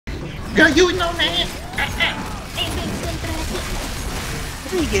Girl, you know that.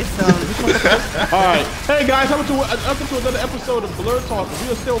 Let me get some. Alright. Hey guys, welcome to another episode of Blerd Talk.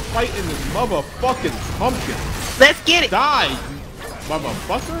 We are still fighting this motherfucking pumpkin. Let's get it. Die,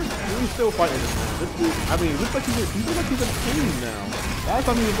 motherfucker. We still fighting this man. This dude, I mean, looks like he looks like he's in pain now. Last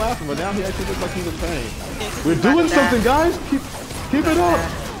time he was laughing, but now he actually looks like he's in pain. We're doing something, guys. Keep it up.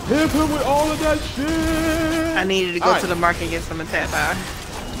 Hit him with all of that shit. I needed to go to the market and get some attack power.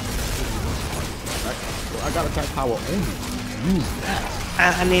 I got attack power only. Use that.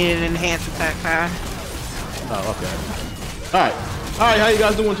 I needed an enhanced attack power. Oh, okay. Alright, how you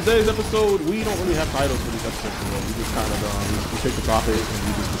guys doing? Today's episode, we don't really have titles for these episodes today. We just kind of, we pick the topic and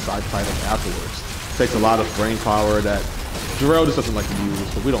we just decide titles afterwards. It takes a lot of brain power that Jarrell just doesn't like to use,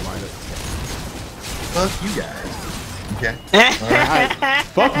 so we don't mind it. Fuck you guys. Okay. Alright.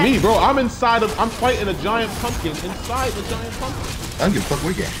 Fuck me, bro. I'm fighting a giant pumpkin inside the giant pumpkin. I don't give a fuck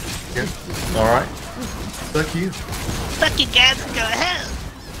where you at. Okay. Alright. Fuck you. Fuck you guys, go ahead.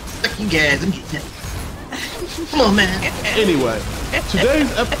 Fuck you guys, I'm getting it. Come on, man. Anyway,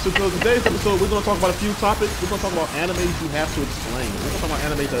 today's episode, we're going to talk about a few topics. We're going to talk about animes you have to explain. We're going to talk about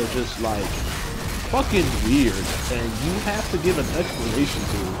animes that are just like fucking weird and you have to give an explanation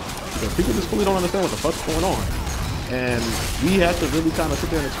to because people just fully don't understand what the fuck's going on. And we have to really kind of sit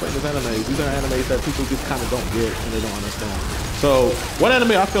there and explain these animes. These are animes that people just kind of don't get and they don't understand. So, one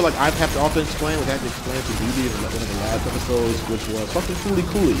anime I feel like I have to often explain, which I had to explain to BB in one of the last episodes, which was fucking Coolie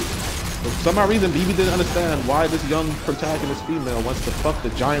Coolie. For some odd reason, BB didn't understand why this young protagonist female wants to fuck the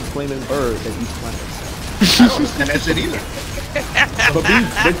giant flaming bird that eats planets. I don't understand that shit either. But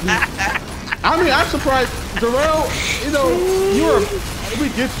I mean, I'm surprised, Darrell, you know, we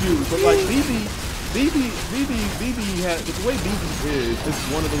get you, but like BB has, the way BB is, it's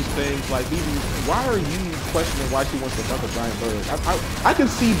one of those things, like BB, why are you questioning why she wants to fuck a giant bird? I can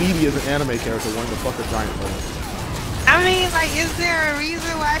see BB as an anime character wanting to fuck a giant bird. I mean, like, is there a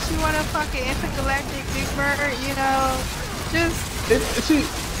reason why she want to fuck an intergalactic big bird, you know? It's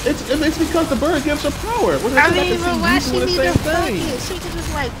because the bird gives her power. I mean, but why she need to fuck it? She could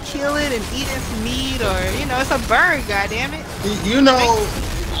just, like, kill it and eat its meat, or, you know, it's a bird, goddammit. You know,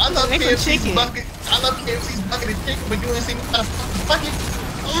 I love KFC's bucket. I love KFC's bucket of chicken, but you ain't seen me how to fuck it.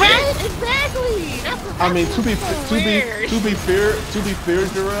 Right, exactly. I mean, to be fair,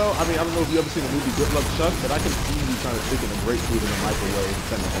 Jarrell. I mean, I don't know if you ever seen the movie Good Luck Chuck, but I can see you trying to stick in a grapefruit in the microwave.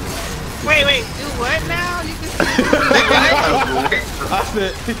 Wait, do what now? You can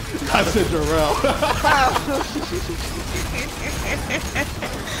I said Jarrell.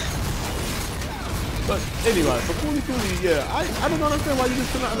 But anyway, for Coolie Coolie, yeah, I don't understand why you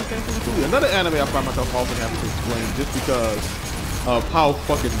just cannot understand Coolie Coolie. Another anime I find myself often having to explain just because of how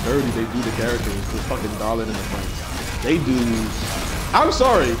fucking dirty they do the characters with fucking Darling in the Franxx. They do. I'm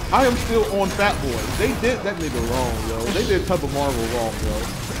sorry, I am still on Fat Boy. They did that nigga wrong, yo. They did Tubby Marvel wrong, yo.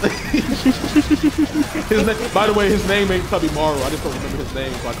 By the way, his name ain't Tubby Marvel. I just don't remember his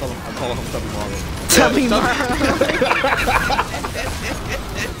name, so I call him Tubby Marvel. Tubby Marvel.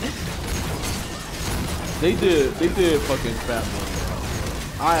 They did fucking Fat Boy.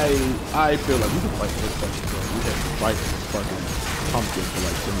 I feel like we can fight this fucking girl. We have to fight this fucking pumpkin for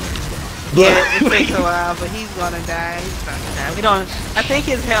like 10 minutes. Yeah, it takes a while, but he's gonna die. He's gonna die. We don't. I think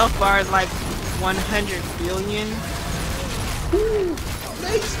his health bar is like 100 billion. Who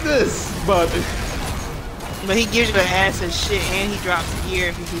makes this? But he gives you the ass and shit, and he drops gear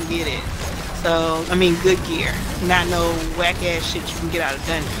if you can get it. So I mean, good gear, not no whack ass shit you can get out of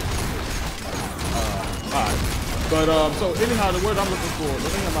dungeon. Alright. But so anyhow, the word I'm looking for,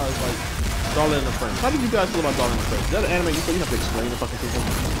 the thing about is like Darling in the Franxx. How did you guys feel about Darling in the Franxx? Is that an anime you feel you have to explain the fucking thing?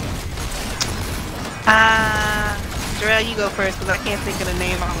 Jarrell, you go first because I can't think of the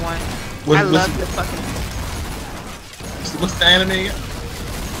name I want. I love the fucking. What's the anime?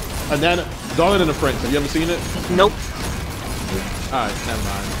 Darling in the Franxx. Have you ever seen it? Nope. Alright, never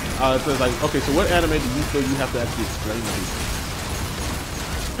mind. It says like, okay, so what anime do you feel you have to actually explain to people?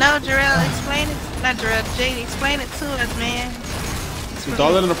 No, Jarrell, explain it. Not Jarrell, JD, explain it to us, man.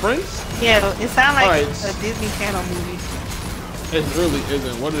 Darling in the Franxx? Yeah, it sounds like a Disney Channel movie. It really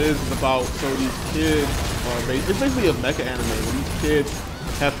isn't. What it is about, so these kids it's basically a mecha anime where these kids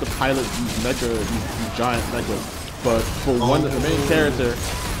have to pilot these giant mechas. But for one of the main character,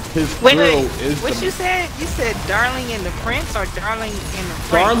 his thrill is what you said? You said Darling in the Franxx or Darling in the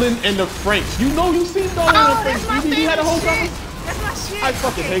Franxx? Darling in the Franxx. You know you seen Darling in the Franxx. You had a whole conversation. That's my shit. I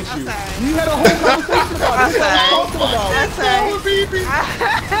fucking hate you. You had a whole conversation about it. That's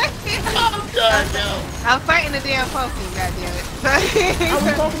God, yo. I'm fighting the damn pumpkin, goddammit.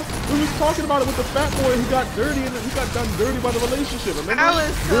 We was talking about it with the fat boy. He got dirty and he got done dirty by the relationship. Remember? I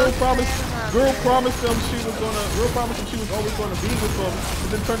was so Girl promised him she was always gonna be with him, and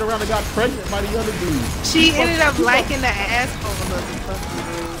then turned around and got pregnant by the other dude. She ended up liking the asshole of the fucking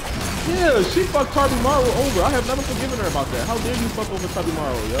dude. Yeah, she fucked Tabimaru over. I have never forgiven her about that. How dare you fuck over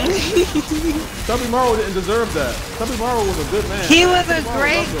Tabimaru, yo? Tabimaru didn't deserve that. Tabimaru was a good man. He was a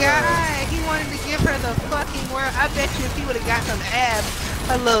great guy. He wanted to give her the fucking world. I bet you if he would have got some abs,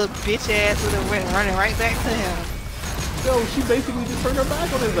 her little bitch ass would have went running right back to him. Yo, she basically just turned her back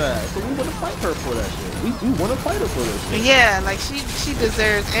on his ass. So we want to fight her for that shit. We want to fight her for this shit. Yeah, like she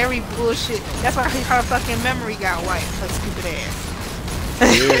deserves every bullshit. That's why her fucking memory got wiped. Her stupid ass.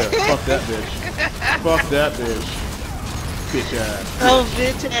 Yeah, fuck that bitch. Fuck that bitch. Bitch ass. Oh,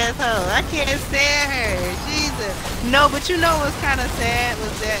 bitch asshole. I can't stand her. Jesus. No, but you know what's kind of sad was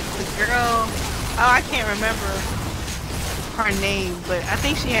that the girl, I can't remember her name, but I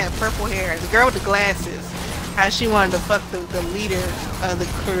think she had purple hair. The girl with the glasses. How she wanted to fuck the leader of the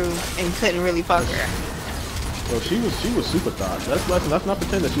crew and couldn't really fuck her. Well, she was super thought. Let's not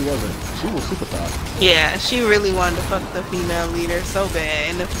pretend that she wasn't. She was super thought. Yeah, she really wanted to fuck the female leader so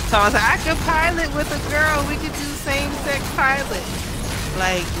bad. And so I was like, I could pilot with a girl. We could do same-sex pilot.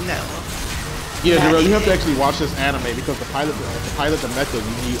 Like, no. Yeah, Jarrell, you have to actually watch this anime because the pilot, the mecha,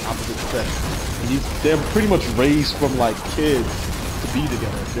 you need opposite sex. And they're pretty much raised from like kids to be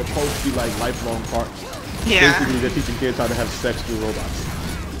together. They're supposed to be like lifelong partners. Yeah. Basically, they're teaching kids how to have sex through robots.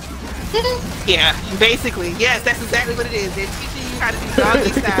 Yeah, basically. Yes, that's exactly what it is. They're teaching you how to do doggy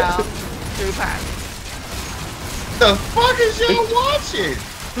style through pilots. The fuck is y'all watching?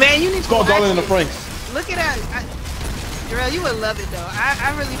 Man, you need It's to called watch Darling in it. the Franks. Look at that. Jarrell, you would love it though.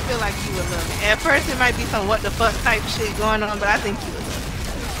 I really feel like you would love it. At first it might be some what the fuck type shit going on, but I think you would love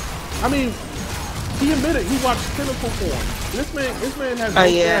it. I mean, he admitted he watched clinical porn. This man has no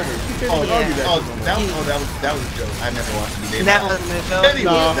yeah. standards. He can't even argue that. That was a joke. I never watched the That wasn't a joke.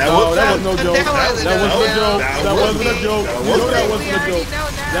 Anyway, that was no joke. That wasn't That wasn't a joke. That We know that We wasn't a already joke.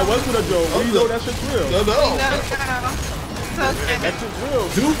 know now. That wasn't a joke. We know that shit's real. No. We know now. It's okay. That shit's real.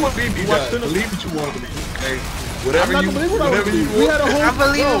 Do what me be Watch done. clinical- Believe what you want to believe. Okay. I'm Whatever not you, gonna believe what I whatever you believe. We had a whole, I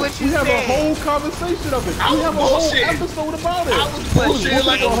believe what you we have a said. whole conversation of it. I We was have a whole bullshitting. episode about it. I was bullshitting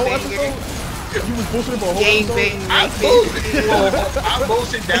like a whole episode. You was bullshitting for a whole Gang episode. bang, I racist. bullshit. I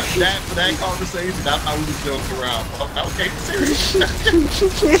bullshit that conversation. That's how we was joking around. Okay, serious.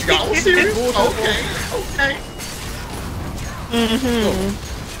 Y'all was serious? Okay.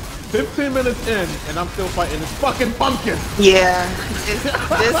 15 minutes in, and I'm still fighting this fucking pumpkin. Yeah. Just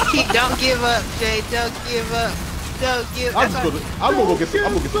don't give up, Jay. Don't give up. Don't give up. I'm gonna go get some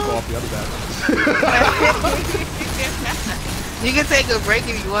coffee. I'll be back. You can take a break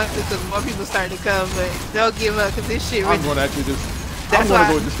if you want to, because more people starting to come, but don't give up, because this shit. I'm gonna actually just. I'm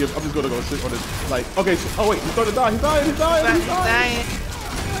just gonna go sit on this. Like, okay. Oh wait, he's starting to die. He's dying. He's dying.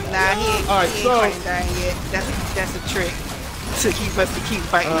 Nah, he ain't, All right, he ain't so quite dying yet. That's a trick to keep us to keep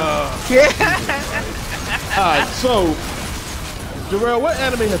fighting. Alright, so Jarrell, what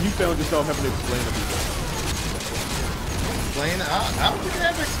anime have you found yourself having to explain to people? Explain? I don't think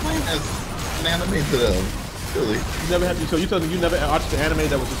I ever explained as an anime to them. Really? You never had to. So you telling me you never watched the anime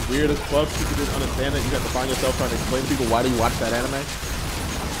that was just weird as fuck? People didn't understand it. You had to find yourself trying to explain to people why do you watch that anime?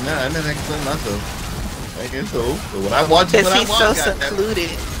 No, I didn't explain myself. I guess so. But when I watch it, Because he's so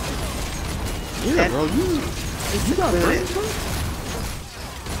secluded. Yeah, bro. You got friends, bro?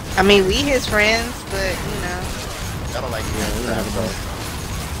 I mean, we his friends, but you know. I don't like hearing that. I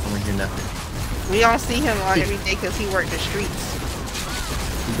don't hear nothing. We don't see him all every day because he worked the streets.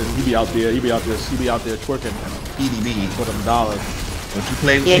 He be out there twerking PDB for them dollars. Don't you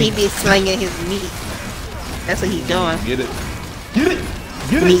play with Yeah, me? he be slinging his meat. That's what he doing. Get it,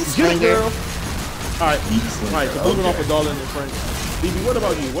 Meat slinger. girl. Alright, so moving off of Darling and Frank. BB, what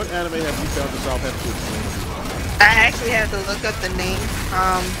about you? What anime have you found yourself having to explain? I actually had to look up the name.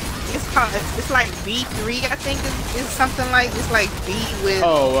 It's called. It's like B3. I think it's something like. It's like B with.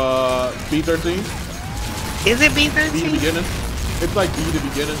 B13? Is it B13? B the beginning? It's like B the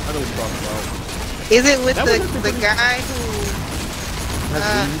beginning. I know what you're talking about. Is it with That the guy who?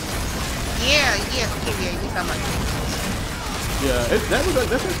 Yeah. Okay, yeah. You talking about? Yeah,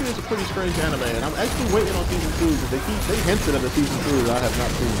 that's actually a pretty strange anime, and I'm actually waiting on season 2 because they hinted at the season 2 that I have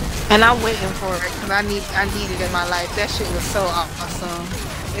not seen. And I'm waiting for it because I need it in my life. That shit was so awesome.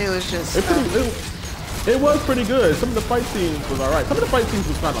 It was just. It was pretty good. Some of the fight scenes was alright. Some of the fight scenes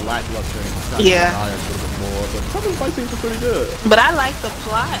was kind of lackluster. Yeah. A little bit more, but some of the fight scenes were pretty good. But I like the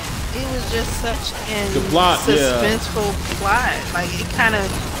plot. it was just such an The plot, suspenseful plot. Like it kind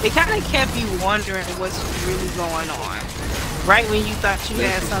of kept you wondering what's really going on. Right when you thought you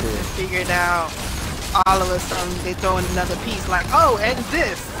had something figured out, all of a sudden they throw in another piece like, oh, and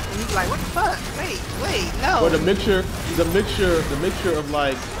this. And you're like, what the fuck? Wait, no. But the mixture of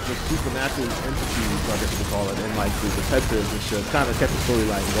like the supernatural entities, I guess you could call it, and like the detectives and shit, kind of kept the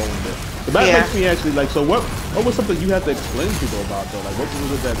storyline going there. But that makes me actually like. So what was something you had to explain to people about though? Like what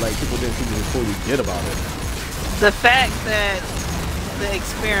was it that like people didn't seem to fully get about it? The fact that the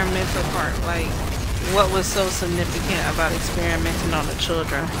experimental part, like what was so significant about experimenting on the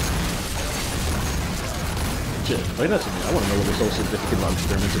children. Shit, explain that to me. I want to know what was so significant about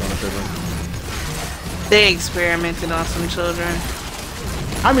experimenting on the children. They experimented on some children.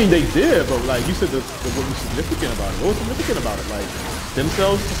 I mean, they did, but like you said, what was significant about it? What was significant about it? Like stem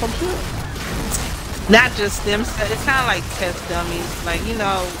cells or some shit? Not just stem cells. It's kind of like test dummies. Like you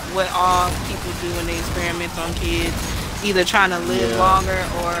know what all people do when they experiment on kids, either trying to live longer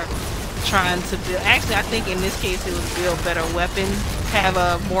or trying to build. Actually, I think in this case it was build better weapons, have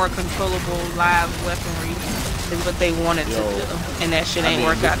a more controllable live weaponry. Is what they wanted to do, and that shit ain't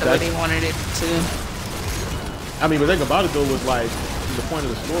work out the way they wanted it to. I mean, the thing about it though was like the point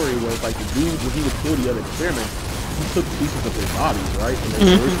of the story was like the dude when he was doing the other experiment, he took pieces of their bodies, right, and they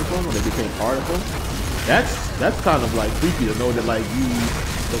merged with them, and they became part of them. That's kind of like creepy to know that like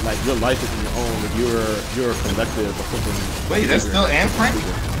your life isn't your own, that you're a collective or something. Wait, that's still Anne Frank?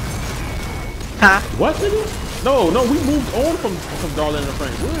 Huh? What, nigga? No, we moved on from Darlene and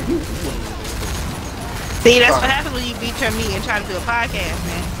Frank. See, that's what happens when you beat your meat and try to do a podcast,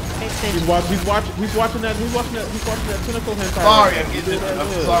 man. He's watching that tentacle hentai. Sorry, I'm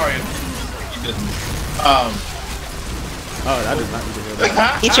sorry. Oh, I did not need to hear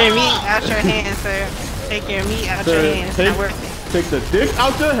that. Get your meat out your hands, sir. Take your meat out your hands. It's not worth it. Take the dick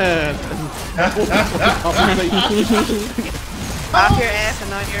out your hand. Off your ass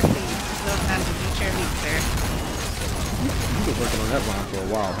and on your feet. There's no time to beat your meat, sir. You've been working on that line for a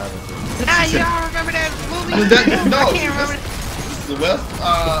while, haven't you? Nah, y'all remember that movie? No, I can't remember. The well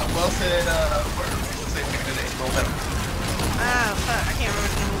said, say the name, Ah, fuck, I can't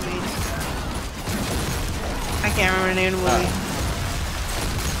remember the movie. I can't remember the name of the movie.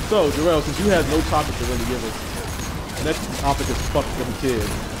 So, Jarrell, since you had no topic to really give us, the next topic is fuck them kids.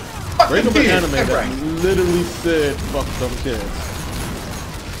 Break up an anime that literally said fuck them kids.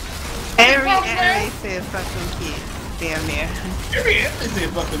 Every anime said fuck them kids. Damn near. Every anime said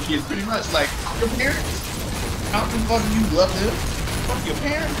fuck them kids, pretty much. Like, your parents, how the fuck you love them? Fuck your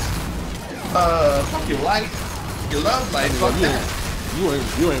parents. Fuck your life. Your love life. Fuck that. You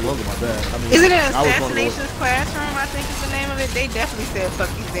ain't wrong about that. I mean, isn't it Assassinations Classroom? I think is the name of it. They definitely said fuck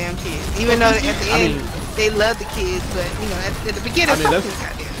these damn kids. Even though at the end they love the kids, but you know at the beginning fuck these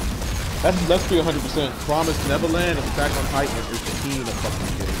goddamn. Let's be 100%. Promised Neverland and Attack on Titan is the king of fucking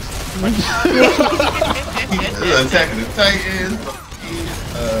kids. Attack on Titan.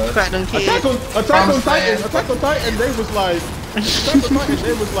 Fuck them kids. Attack on Titan. They was like. They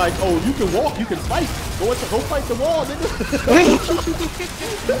was like, oh, you can walk, you can fight. Go fight the wall, nigga.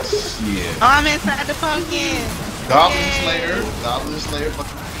 Shit. Oh, I'm inside the pumpkin. Goblin Slayer, fuck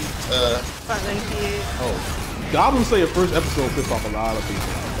them kids. Oh, Goblin Slayer first episode pissed off a lot of people.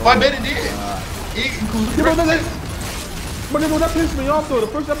 Oh, I bet it did. It includes. But then that pissed me off though. The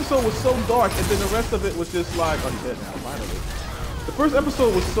first episode was so dark, and then the rest of it was just like, oh, he's dead now, finally. The first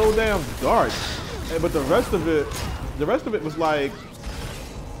episode was so damn dark, but the rest of it was like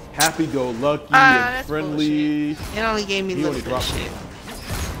happy-go-lucky and friendly. Bullshit. It only gave me little bit of shit.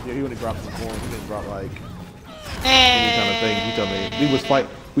 Yeah, he only dropped some coins. He didn't drop like any kind of thing. You tell me.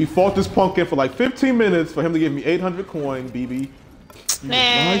 We fought this pumpkin for like 15 minutes for him to give me 800 coin, BB.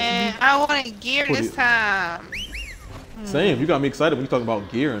 Man, I wanted gear this time. Same. You got me excited when you talking about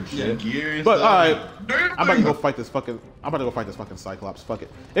gear and shit. Yeah, gear and but stuff. alright, I'm about to go fight this fucking Cyclops. Fuck it.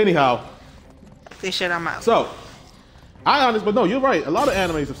 Anyhow. This shit, I'm out. So, but no, you're right. A lot of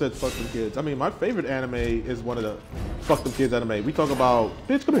animes have said fuck them kids. I mean, my favorite anime is one of the fuck them kids anime. We talk about,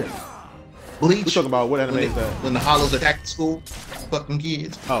 bitch, come here. Bleach. We talk about what anime is that? When the Hollows attack the school, fucking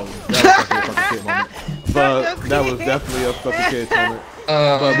kids. Oh, that was definitely a fucking kid moment. But that was definitely a fucking kid moment.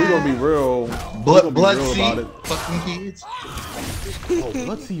 But we're gonna be real. Blood about it. Fucking kids. Oh,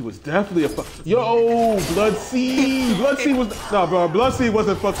 Blood Sea was definitely a fuck. Yo, Blood Sea. Blood Sea was bro. Blood Sea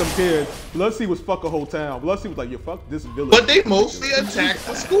wasn't fuck them kids. Blood Sea was fuck a whole town. Blood Sea was like, yo, fuck this village. But they mostly attacked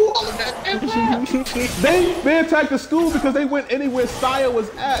the school. They attacked the school because they went anywhere Saya was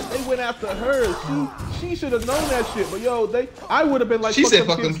at. They went after her. She should have known that shit. But yo, I would have been like, she said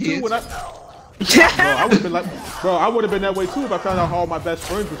fuck them kids. Too I would have been like, bro, I would have been that way too if I found out all my best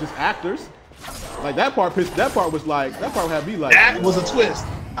friends were just actors. Like that part was like, that part had me like. That was a twist.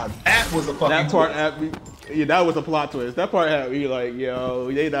 That was a fucking That part twist. had me. Yeah, that was a plot twist. That part had me like, yo,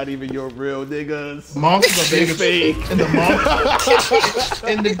 they not even your real niggas. Monsters are being fake. and the monsters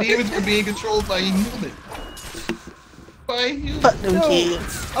and the demons were being controlled by humans. Fuck them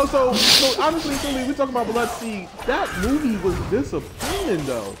kids. Oh, so honestly, Philly, we talking about Bloodseed. That movie was disappointing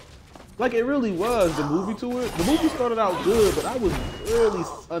though. Like it really was. The movie to it. The movie started out good, but I was really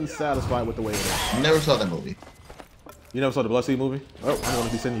unsatisfied with the way it was. Never saw that movie. You never saw the Bloodseed movie? Oh, I'm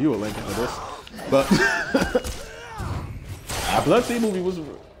gonna be sending you a link into this. But the Bloodseed movie was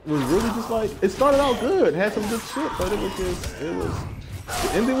really just like, it started out good, had some good shit, but the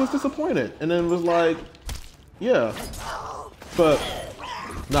ending was disappointing, and then it was like, yeah, but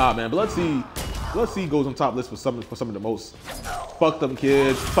nah, man, Bloodseed goes on top list for some of the most fuck them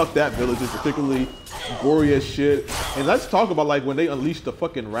kids, fuck that villages, particularly gory as shit. And let's talk about like when they unleashed the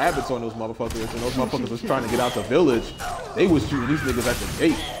fucking rabbits on those motherfuckers, and those motherfuckers was trying to get out the village. They was shooting these niggas at the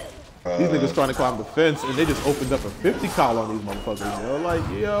gate. These niggas trying to climb the fence, and they just opened up a 50 cal on these motherfuckers. Yo, like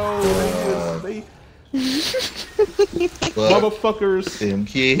yo, motherfuckers, them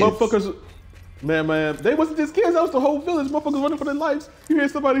kids. motherfuckers. Man, they wasn't just kids. That was the whole village. Motherfuckers running for their lives. You hear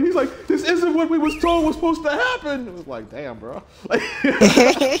somebody, he's like, "This isn't what we was told was supposed to happen." It was like, damn, bro. Like,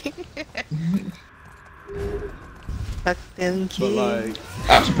 Fuck them kids. but like,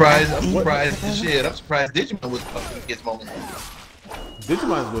 I'm surprised. Shit, I'm surprised Digimon was fucking kids moment.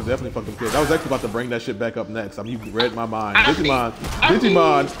 Digimon was definitely fucking kids. I was actually about to bring that shit back up next. I mean, you read my mind. I mean,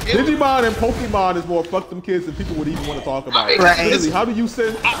 Digimon and Pokemon is more fuck them kids than people would even want to talk about. Right. Really, how do you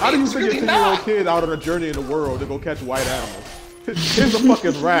send your really 10-year-old kid out on a journey in the world to go catch white animals? Here's a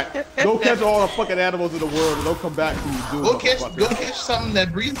fucking rat. Go catch all the fucking animals in the world and don't come back to you doing Go catch something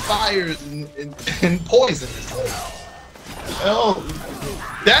that breathes fires and poison. Oh,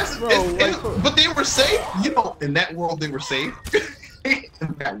 but they were safe. You know, in that world they were safe. In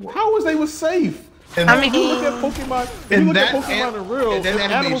that world. How was they safe? And I mean, if you look at Pokemon, in real, if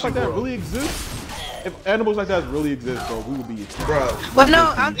animals like that world. really exist, if animals like that really exist, bro, we would be. Bro. Well,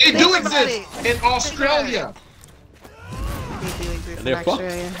 no, They do exist in Australia. They do exist And they're in fucked.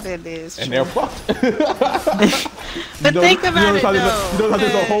 Australia. That is true. And they're fucked. But think about it, though. You know how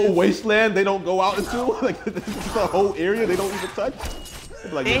there's a whole wasteland they don't go out into? Like, this is a whole area they don't even touch? They'd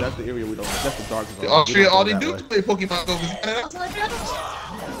be like, yeah, that's the area we don't, that's the dark zone. Australia, all they do is play Pokemon Go is outside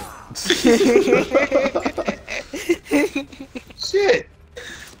Shit.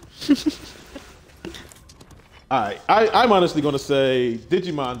 Alright, I'm honestly gonna say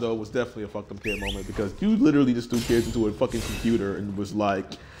Digimon though was definitely a fuck them kid moment because you literally just threw kids into a fucking computer and was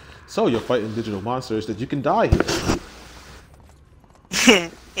like, so you're fighting digital monsters that you can die here.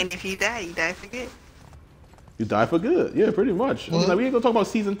 And if you die for good. You die for good. Yeah, pretty much. I mean, like, we ain't gonna talk about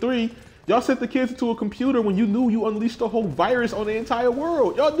season 3. Y'all sent the kids into a computer when you knew you unleashed a whole virus on the entire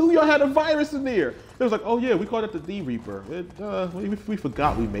world. Y'all knew y'all had a virus in there. It was like, oh yeah, we called it the D Reaper. We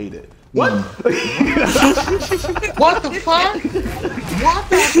forgot we made it. What? What the fuck? What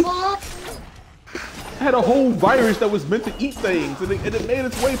the fuck? Had a whole virus that was meant to eat things, and it made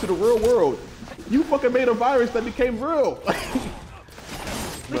its way to the real world. You fucking made a virus that became real.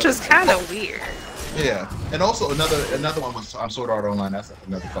 Which was kind of weird. Yeah, and also another one was on Sword Art Online. That's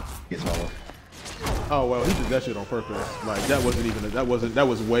another fucking kids moment. Oh well, he did that shit on purpose. Like that was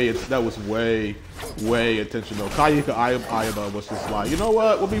way intentional. Kayuka Ayaba was just like, you know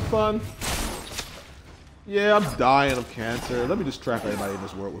what would be fun? Yeah, I'm dying of cancer. Let me just trap everybody in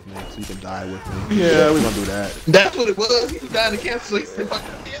this world with me so you can die with me. Yeah, we're gonna do that. That's what it was. He was dying of cancer, so he said, fuck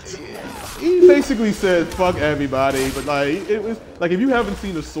cancer. He basically said fuck everybody, but like it was like if you haven't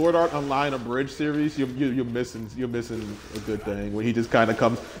seen the Sword Art Online Abridged series, you're missing a good thing. When he just kind of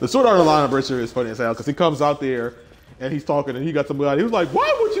comes, the Sword Art Online Abridged series is funny as hell because he comes out there and he's talking and he got some guy. He was like,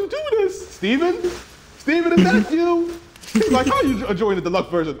 "Why would you do this, Steven? Steven, is that you?" He's like, "How are you enjoying the deluxe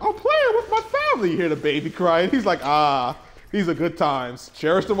version?" "I'm playing with my family." You hear the baby crying. He's like, "Ah, these are good times.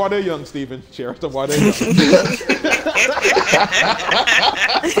 Cherish them while they're young, Steven. Cherish them while they're young."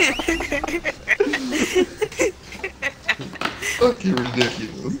 Fucking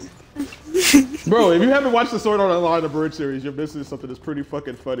ridiculous. Bro, if you haven't watched the Sword Art Online Abridged series, you're missing something that's pretty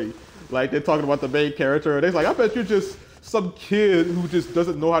fucking funny. Like, they're talking about the main character, and they're like, I bet you're just some kid who just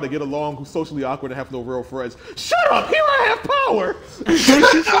doesn't know how to get along, who's socially awkward and have no real friends. Shut up! Here I have power!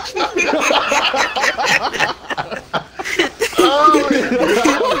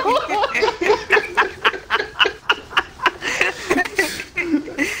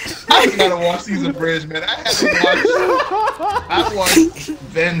 I gotta watch Caesar Bridge, man. I had to watch. I watched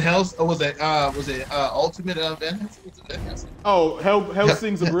Van Helsing. Was it Ultimate Van Helsing? Was it Van Helsing? Oh,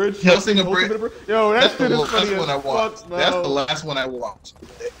 Helsing's a Bridge. Helsing a Bridge. Yo, that shit is funny. That's what I watched. That's the last one I watched.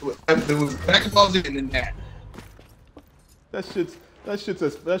 It was Dragon Ball Z and then that. That shit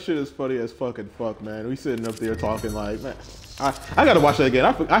is funny as fucking fuck, man. We sitting up there talking like, man, I gotta watch that again.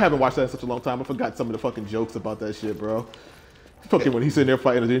 I haven't watched that in such a long time. I forgot some of the fucking jokes about that shit, bro. Fucking when he's sitting there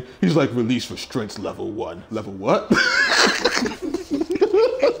fighting, he's like, release for strength level 1. Level what?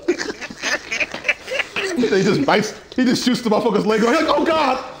 He just bites. He just shoots the motherfucker's leg. Like, oh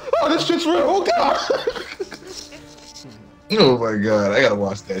god! Oh, this shit's real. Oh god! Oh my god, I gotta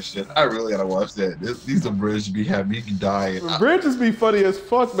watch that shit. I really gotta watch that. These are Bridge be happy, he can die. Bridges be funny as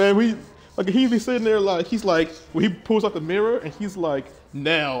fuck, man. He be sitting there like, he's like, when he pulls out the mirror and he's like,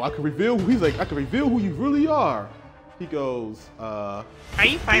 now I can reveal who you really are. He goes, are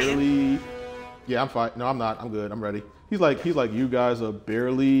you fighting? Barely, yeah, I'm fighting. No, I'm not. I'm good. I'm ready. He's like, you guys are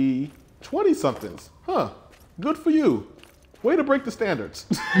barely 20 somethings. Huh. Good for you. Way to break the standards.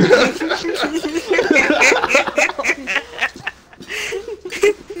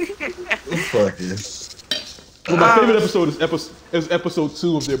 Fuck this. Well, my favorite episode is episode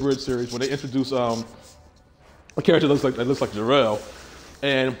 2 of their Bridge series when they introduce a character that looks like Jarrell,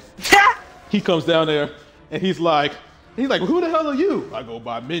 and he comes down there and he's like, who the hell are you? I go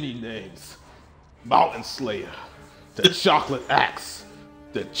by many names: Mountain Slayer, the Chocolate Axe,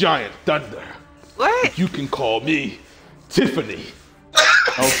 the Giant Thunder. What? You can call me Tiffany.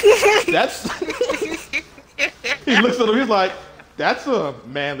 Oh, that's. He looks at him. He's like, that's a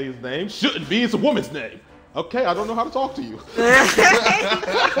man's name. Shouldn't be. It's a woman's name. Okay, I don't know how to talk to you.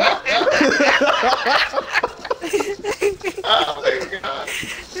 Oh my god.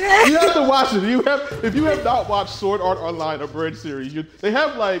 You have to watch it. If you have not watched Sword Art Online or Bridge series, they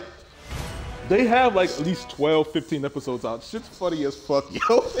have like at least 12, 15 episodes out. Shit's funny as fuck,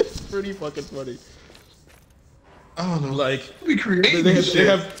 yo. It's pretty fucking funny. Oh no, like we created they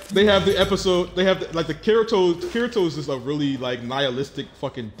have the episode. They have the Kirito is just a really like nihilistic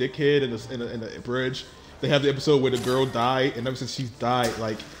fucking dickhead in the Bridge. They have the episode where the girl died, and ever since she's died,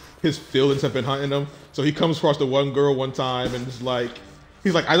 like his feelings have been hunting him. So he comes across the one girl one time, and he's like,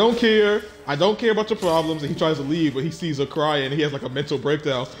 I don't care about your problems, and he tries to leave, but he sees her crying, and he has like a mental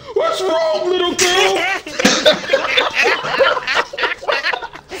breakdown. What's wrong, little girl?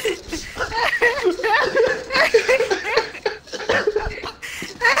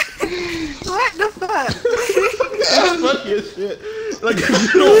 What the fuck? That's funny as shit. Like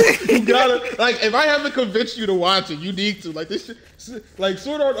you gotta like. If I haven't convinced you to watch it, you need to. Like this shit, like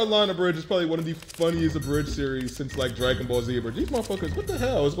Sword Art Online Abridged is probably one of the funniest Abridged series since like Dragon Ball Z Abridged. These motherfuckers, what the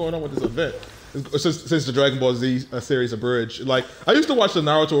hell is going on with this event? Since the Dragon Ball Z series Abridged, like I used to watch the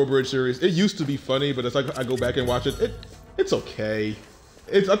Naruto Abridged series. It used to be funny, but it's like I go back and watch it. It's okay.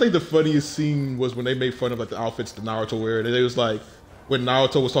 I think the funniest scene was when they made fun of like the outfits the Naruto wear, and it was like when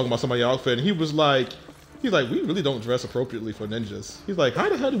Naruto was talking about somebody's outfit, and he's like, we really don't dress appropriately for ninjas. He's like, how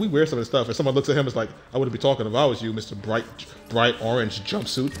the hell do we wear some of this stuff? And someone looks at him, it's like, I wouldn't be talking if I was you, Mr. Bright orange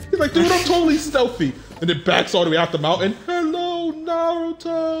jumpsuit. He's like, dude, I'm totally stealthy. And then backs all the way out the mountain. Hello,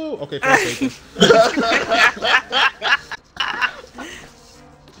 Naruto. Okay,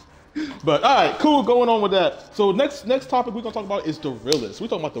 but all right, cool. Going on with that. So next topic we're gonna talk about is the realest. We're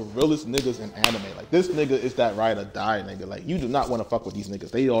talking about the realest niggas in anime. Like this nigga is that ride or die nigga. Like you do not want to fuck with these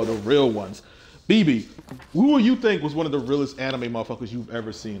niggas. They are the real ones. BB, who do you think was one of the realest anime motherfuckers you've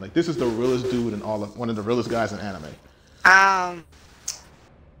ever seen? Like this is the realest dude in one of the realest guys in anime.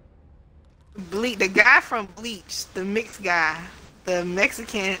 The guy from Bleach, the mixed guy, the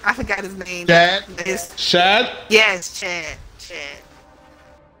Mexican. I forgot his name. Chad. Chad. Yes, Chad.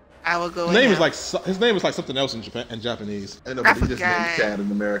 I will go. His name is like something else in Japanese. I know, but he just named Chad in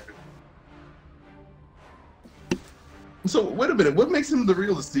America. So wait a minute, what makes him the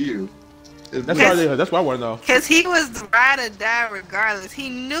realest to you? That's what I want to know. Because he was the ride or die regardless. He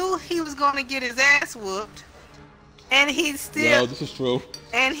knew he was going to get his ass whooped, and he still. No, this is true.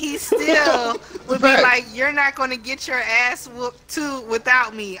 And he still would be like, "You're not going to get your ass whooped too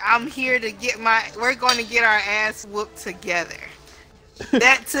without me. I'm here to get We're going to get our ass whooped together."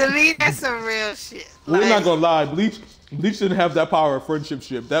 That to me, that's some real shit. We're not gonna lie, Bleach didn't have that power of friendship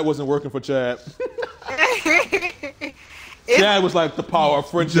ship. That wasn't working for Chad. Chad was like the power of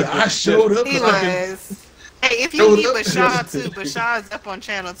friendship. I showed up. He was. Hey, if you need Bashar too, Bashar's up on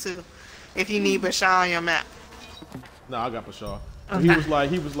channel 2. If you need Bashar on your map. No, I got Bashar. He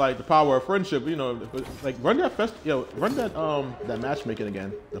was like the power of friendship, you know, like run that matchmaking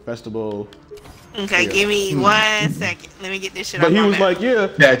again, the festival. Okay, give me 1 second. Let me get this shit. But he was like,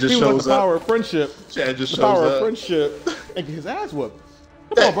 Chad just shows the power of friendship. Chad just the shows power up. of friendship, and get his ass whooped.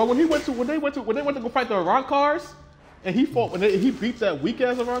 Come on, bro. When they went to go fight the Iran cars, and he fought he beat that weak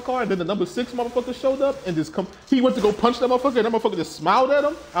ass Iran car, and then the number 6 motherfucker showed up and just he went to go punch that motherfucker, and that motherfucker just smiled at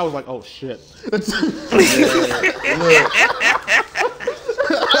him. I was like, oh shit.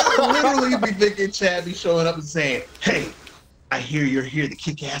 I literally be thinking Chad be showing up and saying, "Hey, I hear you're here to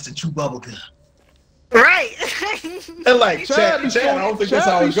kick ass and chew bubblegum." Right. And like Chad, I don't think that's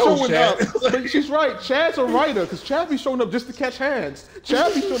how it goes, Chad. But she's right. Chad's a writer because Chad be showing up just to catch hands. He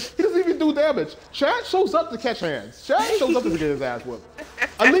doesn't even do damage. Chad shows up to catch hands. Chad shows up to get his ass whooped.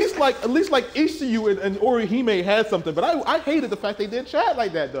 At least like Ishiyu and Orihime had something, but I hated the fact they did Chad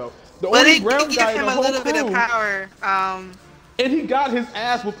like that though. The only brown guy in the whole crew. Bit of power. And he got his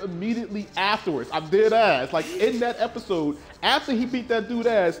ass whooped immediately afterwards. I'm dead ass. Like in that episode, after he beat that dude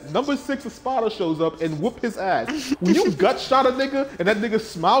ass, number 6 of Sparta shows up and whoop his ass. When you gut shot a nigga and that nigga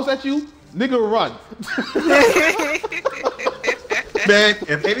smiles at you, nigga run. Man,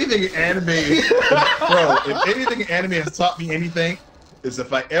 if anything in anime, bro, if anything in anime has taught me anything, is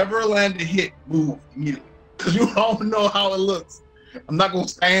if I ever land a hit, move immediately. Because you don't know how it looks. I'm not gonna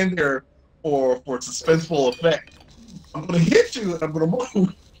stand there for suspenseful effect. I'm gonna hit you and I'm gonna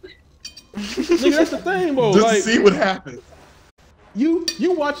move. Nigga, that's the thing, bro. Just like, to see what happens. You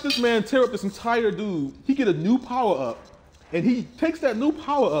watch this man tear up this entire dude. He get a new power up, and he takes that new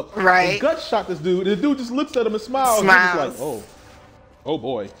power up and gut shot this dude. And the dude just looks at him and smiles. And he's like, oh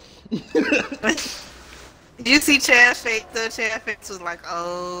boy. Did you see Chad's face? The Chad's face was like,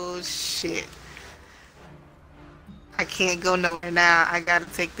 oh shit. I can't go nowhere now. I gotta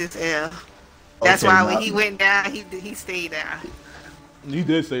take this L. That's why when he went down, he stayed down. He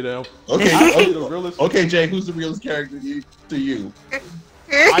did stay down. Okay, okay, Jay, who's the realest character to you?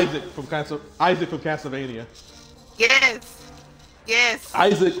 Isaac from Castlevania. Yes.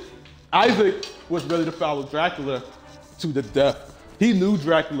 Isaac was ready to follow Dracula to the death. He knew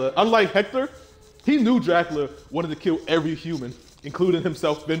Dracula, unlike Hector, he knew Dracula wanted to kill every human, including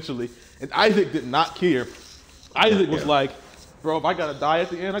himself eventually. And Isaac did not care. Isaac was like, bro, if I gotta die at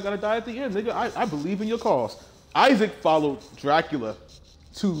the end, I gotta die at the end, nigga. I believe in your cause. Isaac followed Dracula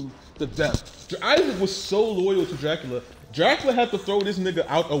to the death. Isaac was so loyal to Dracula. Dracula had to throw this nigga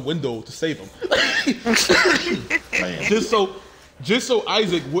out a window to save him. just so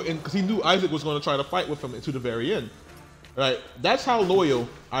Isaac wouldn't, because he knew Isaac was going to try to fight with him to the very end. Right? That's how loyal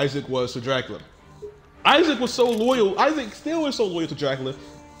Isaac was to Dracula. Isaac was so loyal. Isaac still is so loyal to Dracula.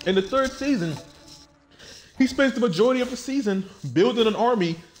 In the 3rd season, he spends the majority of the season building an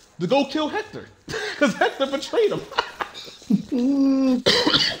army to go kill Hector, because Hector betrayed him.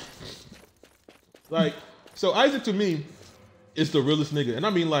 Like, so Isaac to me is the realest nigga. And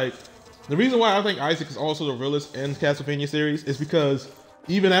I mean, like, the reason why I think Isaac is also the realest in Castlevania series is because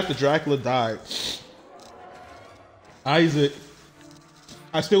even after Dracula died, I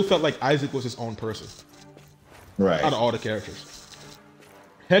still felt like Isaac was his own person. Right. Out of all the characters.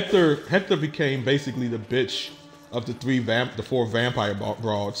 Hector became basically the bitch of the 4 vampire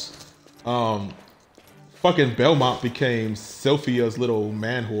broads. Fucking Belmont became Sylphia's little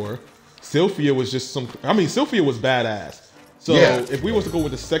man whore. Sylphia was just Sylphia was badass. So if we was to go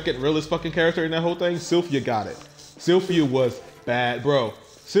with the second realest fucking character in that whole thing, Sylphia got it. Sylphia was bad, bro.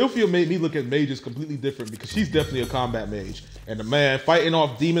 Sylphia made me look at mages completely different because she's definitely a combat mage. And the man fighting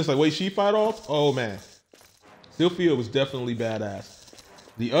off demons like the way she fight off, oh man. Sylphia was definitely badass.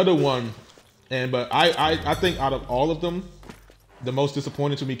 The other one, but I think out of all of them, the most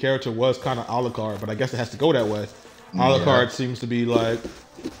disappointing to me character was kind of Alucard, but I guess it has to go that way. Alucard seems to be like,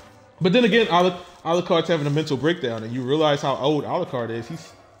 but then again, Alucard's having a mental breakdown, and you realize how old Alucard is.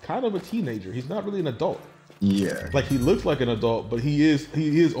 He's kind of a teenager. He's not really an adult. Yeah. Like, he looks like an adult, but he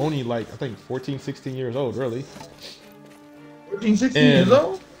is only like, I think 14, 16 years old, really. 14, 16 years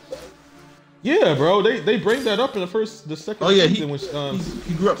old? Yeah, bro. They bring that up in the second season when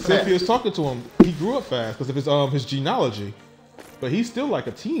he grew up fast. Sylphia's talking to him. He grew up fast because of his genealogy. But he's still like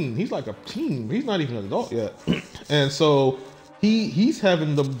a teen. He's like a teen. He's not even an adult yet. And so he's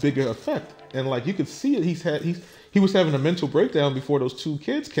having the bigger effect. And like you could see it, he was having a mental breakdown before those 2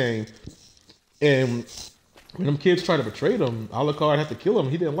 kids came. And when them kids tried to betray them, Alucard had to kill him.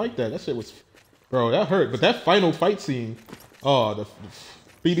 He didn't like that. That shit was, bro, that hurt. But that final fight scene,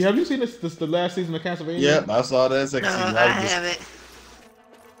 BB, have you seen this the last season of Castlevania? Yep, I saw that second season. I haven't.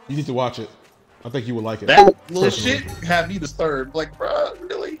 You need to watch it. I think you would like it. That little shit had me disturbed. Like, bro,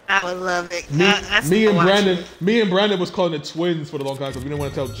 really? I would love it. Me and Brandon was calling it twins for the long time because we didn't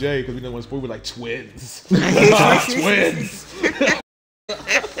want to tell Jay because we didn't want to spoil. We were like twins, twins.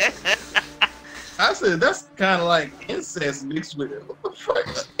 I said that's kind of like incest mixed with it. What the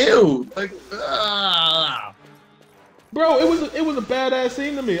fuck? Ew! Like, bro, it was a badass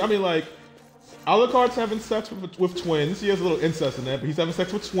scene to me. I mean, like, Alucard's having sex with twins. He has a little incest in that, but he's having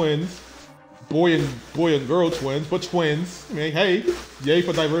sex with twins, boy and girl twins, but twins. I mean, hey, yay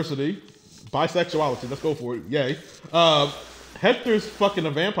for diversity, bisexuality. Let's go for it. Yay. Hector's fucking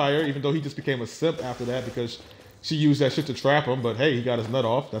a vampire, even though he just became a simp after that because she used that shit to trap him, but hey, he got his nut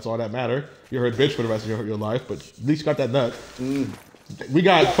off. That's all that mattered. You're a bitch for the rest of your life, but at least you got that nut. We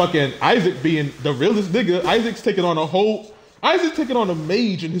got fucking Isaac being the realest nigga. Isaac's taking on a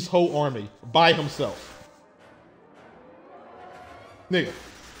mage and his whole army by himself. Nigga.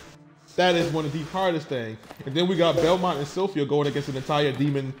 That is one of the hardest things. And then we got Belmont and Sophia going against an entire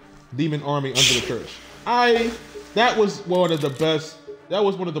demon army under the church. That was one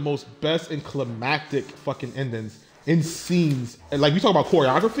of the most best and climactic fucking endings in scenes. And like, we talk about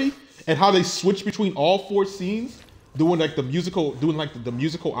choreography and how they switch between all 4 scenes, doing the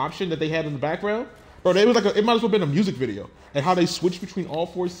musical option that they had in the background. Bro, it might as well have been a music video. And how they switch between all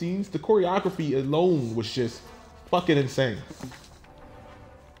 4 scenes, the choreography alone was just fucking insane.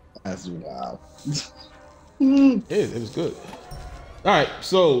 that's wild. It was good. All right,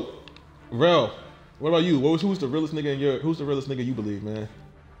 so Rel, what about you? Who's the realest nigga you believe, man?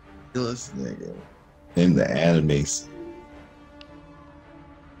 Realest nigga in the animes.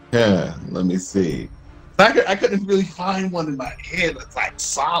 Yeah, let me see. I couldn't really find one in my head that's like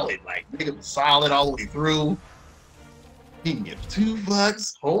solid, like nigga was solid all the way through. He can get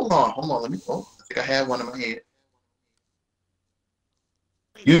 $2. Hold on. Let me. I think I have one in my head.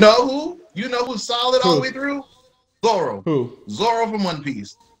 You know who? You know who's solid all the way through? Zoro. Who? Zoro from One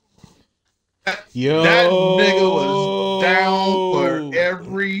Piece. Yo. That nigga was down for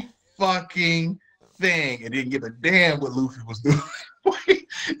every fucking thing and didn't give a damn what Luffy was doing.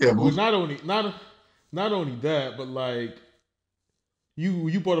 Yeah, well, not only that, but like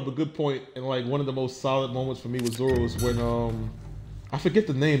you brought up a good point, and like one of the most solid moments for me with Zoro was when I forget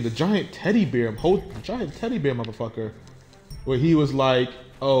the name, the giant teddy bear motherfucker, where he was like,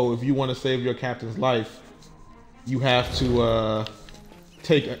 oh, if you want to save your captain's life, you have to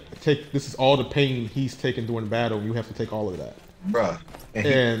take this is all the pain he's taken during battle. You have to take all of that, bruh.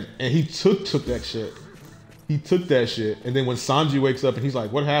 And he took that shit. He took that shit, and then when Sanji wakes up and he's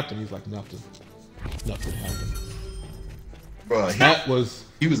like, "What happened?" He's like, "Nothing. Nothing happened." Bro,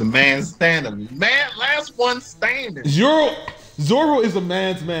 he was a man standing. Man, last one standing. Zoro is a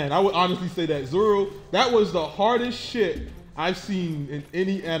man's man. I would honestly say that Zoro. That was the hardest shit I've seen in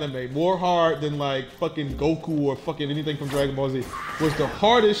any anime. More hard than like fucking Goku or fucking anything from Dragon Ball Z. Was the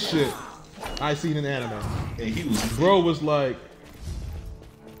hardest shit I seen in anime. And bro was like,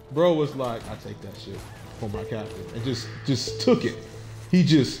 I take that shit for my captain, and just took it. He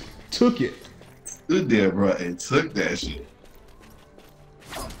just took it. Stood there, bro, and took that shit.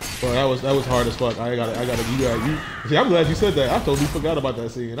 Bro, that was hard as fuck. I gotta. You see, I'm glad you said that. I totally forgot about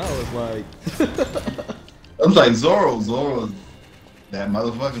that scene. I was like, I was like, Zoro's that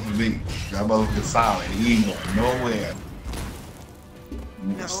motherfucker for me. That motherfucker solid. He ain't going nowhere.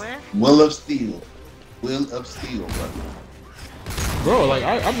 Nowhere? Will of Steel, bro. Bro, like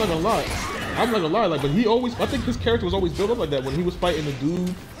I'm not gonna lie. Like, but I think his character was always built up like that. When he was fighting the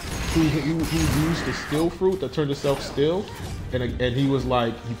dude who used the steel fruit that turned himself steel, and he was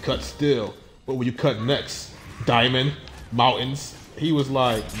like, you cut steel. What will you cut next? Diamond, mountains. He was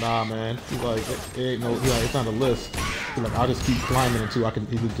like, nah, man. He's like, it ain't no. He's like, it's not a list. He's like, I'll just keep climbing until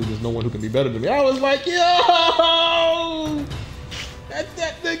there's no one who can be better than me. I was like, yo, that's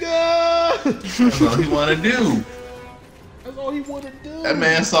that nigga. That's all he want to do. That's all he wanted to do. That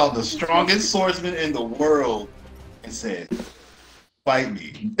man saw the strongest swordsman in the world and said, fight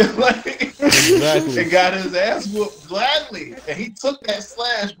me. Exactly. And got his ass whooped gladly. And he took that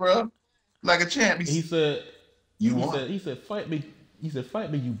slash, bro, like a champ. He said, He said, fight me. He said,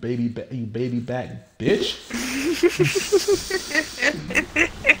 fight me, you baby back bitch.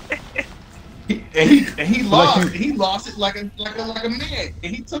 he lost. Like he lost it like a man.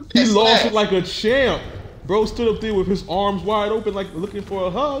 And he took that He slash. lost it like a champ. Bro stood up there with his arms wide open, like looking for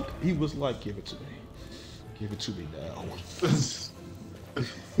a hug. He was like, give it to me. Give it to me now.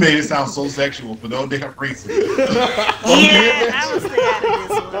 Made it sound so sexual for no damn reason. Yeah, I was thinking of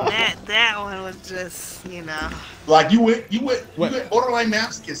this one. That one was just, you know. Like you went borderline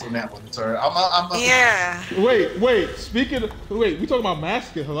masochist on that one, sir. Yeah. Wait. We talking about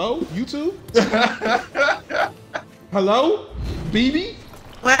masochist? Hello, you two? Hello, BB?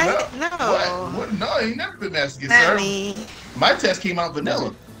 What? No. No. What? No, he never been masochistic, Not sir. me. My test came out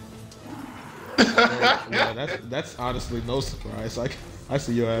vanilla. Yeah, that's honestly no surprise. Like, I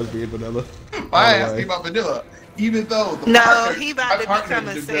see your ass being vanilla. My ass came out vanilla. Even though the No, partner, he about to my become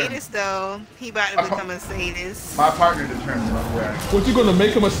partner a sadist though. He about to become a sadist. My partner determines where. What, you gonna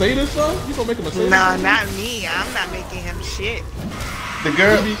make him a sadist, son? You gonna make him a sadist? No, not me. I'm not making him shit. The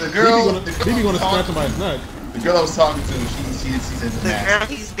girl BB gonna scratch him by his neck. The girl I was talking to, she's into The that. girl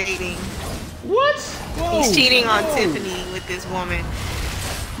he's dating. What? Whoa. He's cheating on Tiffany with this woman.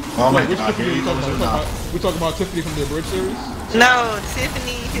 Oh my Which God! Tiffany are you talking about? We talking about Tiffany from the Blerd series? No,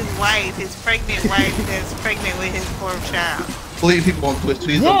 Tiffany, his wife, his pregnant wife that's pregnant with his fourth child. Please, people on Twitch,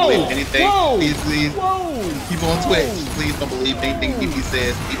 please don't believe anything. Please. Whoa. People on Twitch, please don't believe anything Phoebe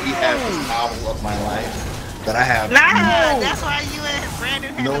says. Phoebe has this novel of my life that I have. Nah, that's why you and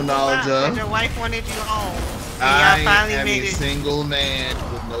Brandon had No knowledge of. your wife wanted you home. And I y'all finally am made a it. single man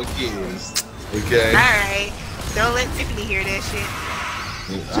with no kids. Okay. Alright. Don't let Tiffany hear that shit.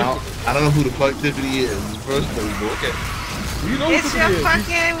 I don't know who the fuck Tiffany is. First place, but okay. You know It's your Tiffany is.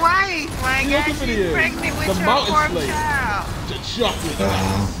 fucking wife. My You know God, Tiffany she's is. pregnant with The your mountain fourth slave. child. Just chocolate.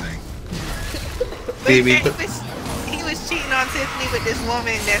 But Baby, he was cheating on Tiffany with this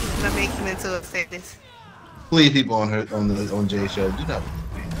woman that's gonna make him into a sadist. please, people on Jay's show, do not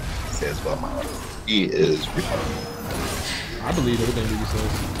believe what he says about my life. He is retarded. I believe everything BB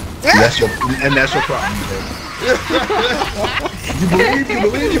says. That's your problem. You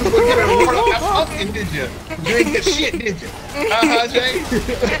believe you was gonna get a pumpkin, did you? You didn't get shit, did you? Jay?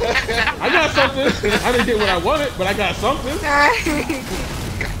 I got something. I didn't get what I wanted, but I got something.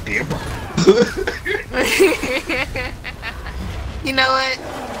 Damn. You know what?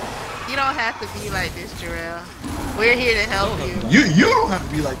 You don't have to be like this, Jarrell. We're here to help you. You don't have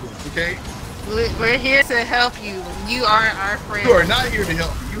to be like this, okay? We're here to help you. You are our friend. You are not here to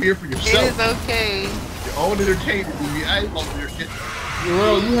help. You're here for It yourself. is okay. Your own entertainment, baby. I ain't over your shit.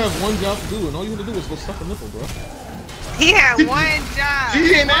 Jarrell, you have one job to do, and all you have to do is go suck a nipple, bro. He had one job. She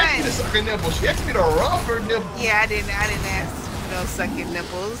didn't ask me One. to suck a nipple. She asked me to rub her nipple. Yeah, I didn't ask, sucking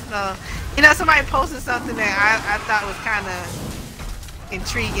nipples. No. You know, somebody posted something that I thought was kind of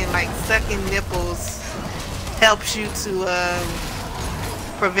intriguing, like sucking nipples helps you to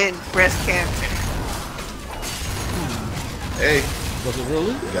prevent breast cancer. Hey, Was it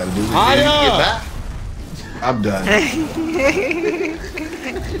really? you gotta do what you get back. I'm done.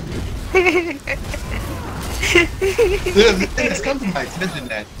 It's come to my attention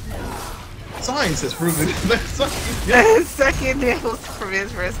that science has proven that Sucking nipples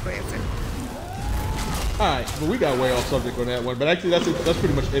prevents breast cancer. Alright, but we got way off subject on that one. But actually, that's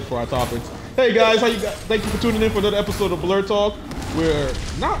pretty much it for our topics. Hey guys, how you guys? Thank you for tuning in for another episode of Blerd Talk. We're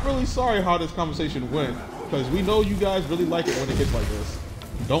not really sorry how this conversation went, because we know you guys really like it when it gets like this.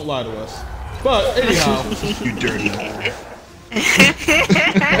 Don't lie to us. But anyhow, you dirty.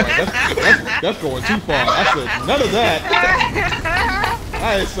 that's going too far. I said none of that.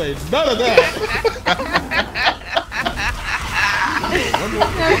 I didn't say none of that.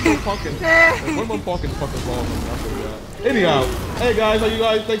 One more fucking balls. Anyhow, hey guys, how you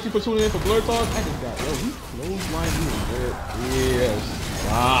guys? Thank you for tuning in for Blerd Talk. I just got he clotheslined me. Yes.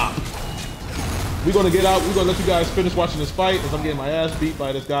 Ah. We're gonna get out. We're gonna let you guys finish watching this fight as I'm getting my ass beat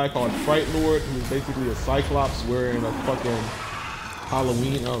by this guy called Fright Lord, who is basically a Cyclops wearing a fucking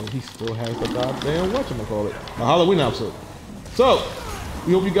Halloween. Oh, he still has the goddamn whatchamacallit, a Halloween outfit. So,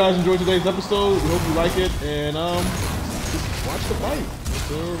 we hope you guys enjoyed today's episode. We hope you like it, and just watch the fight.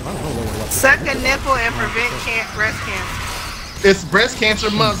 I don't know what to Suck a nipple and prevent breast cancer. It's breast cancer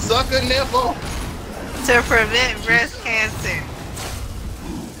month. Suck a nipple. To prevent breast cancer.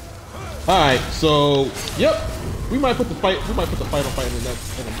 All right, so yep, we might put the final fight in the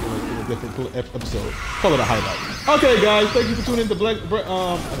next in a different episode. Call it a highlight. Okay, guys, thank you for tuning in to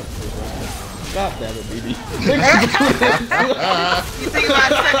God damn it, baby. Thank you for tuning in. You think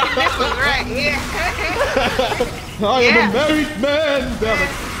about sucking nipples, right? Yeah. I am a married man. Damn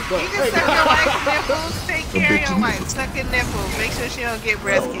it. You can suck your wife's nipples. Take care of your wife. Suck a nipple. Make sure she don't get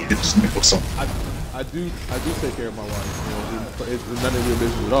breast cancer. I do take care of my wife. You know, it's none of your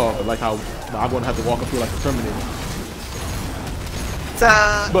business at all. But like how I'm gonna have to walk up through like a Terminator. So,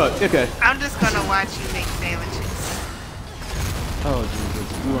 but okay. I'm just gonna watch you make sandwiches. Oh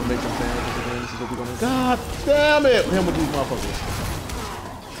Jesus, we wanna make some sandwiches again. This is what we're gonna. God damn it! Him with these motherfuckers.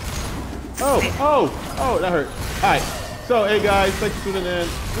 Oh, that hurt. All right. So hey guys, thanks for tuning in.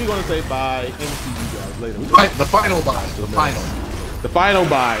 We're gonna say bye and see you guys later. The final bye. The final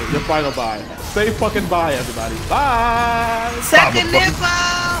bye. Your final bye. Say fucking bye, everybody. Bye. Suck a nipple.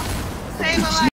 Save a life.